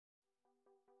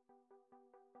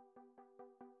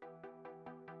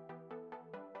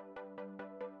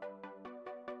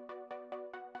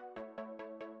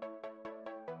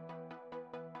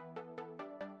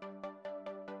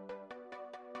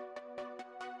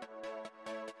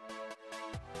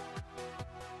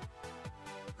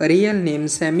Real name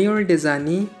Samuel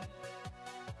Dezz.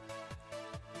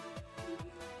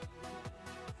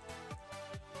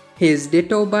 His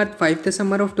date of birth 5th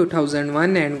December of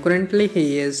 2001 and currently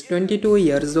he is 22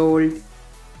 years old.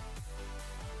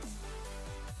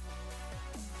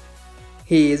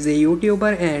 He is a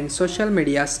YouTuber and social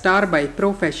media star by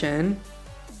profession.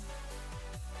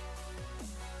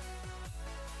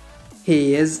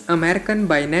 He is American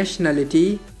by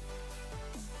nationality.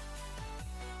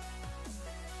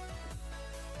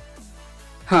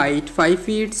 Height 5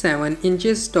 feet 7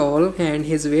 inches tall and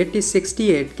his weight is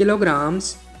 68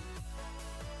 kilograms.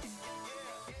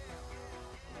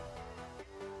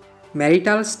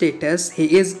 Marital status,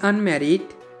 he is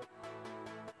unmarried.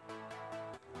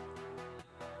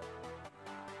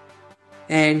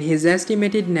 And his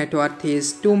estimated net worth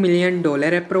is $2 million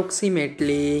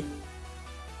approximately.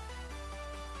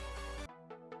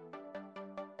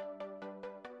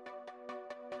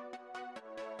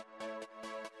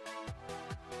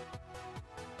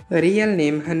 Real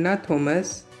name Hannah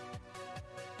Thomas.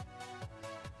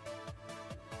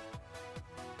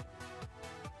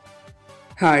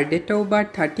 Her date of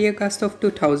birth 30 August of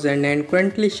 2000 and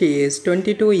currently she is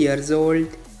 22 years old.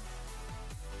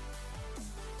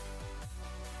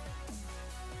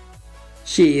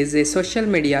 She is a social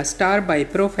media star by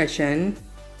profession.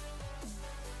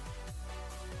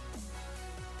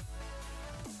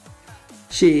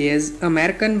 She is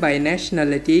American by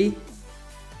nationality.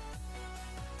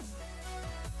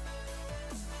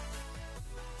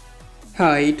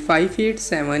 Height 5 feet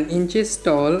 7 inches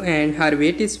tall and her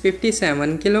weight is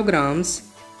 57 kilograms.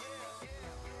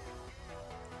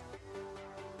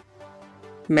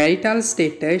 Marital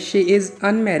status, she is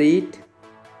unmarried.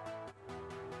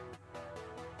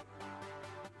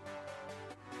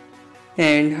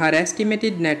 And her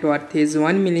estimated net worth is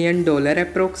 $1 million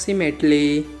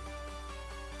approximately.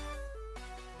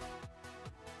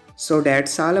 So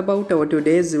that's all about our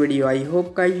today's video. I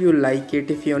hope guys you like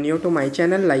it. If you're new to my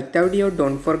channel, like the video,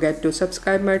 don't forget to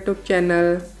subscribe my YouTube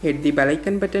channel. Hit the bell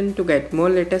icon button to get more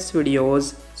latest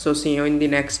videos. So see you in the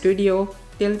next video.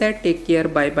 Till that, take care.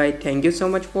 Bye bye. Thank you so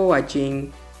much for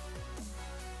watching.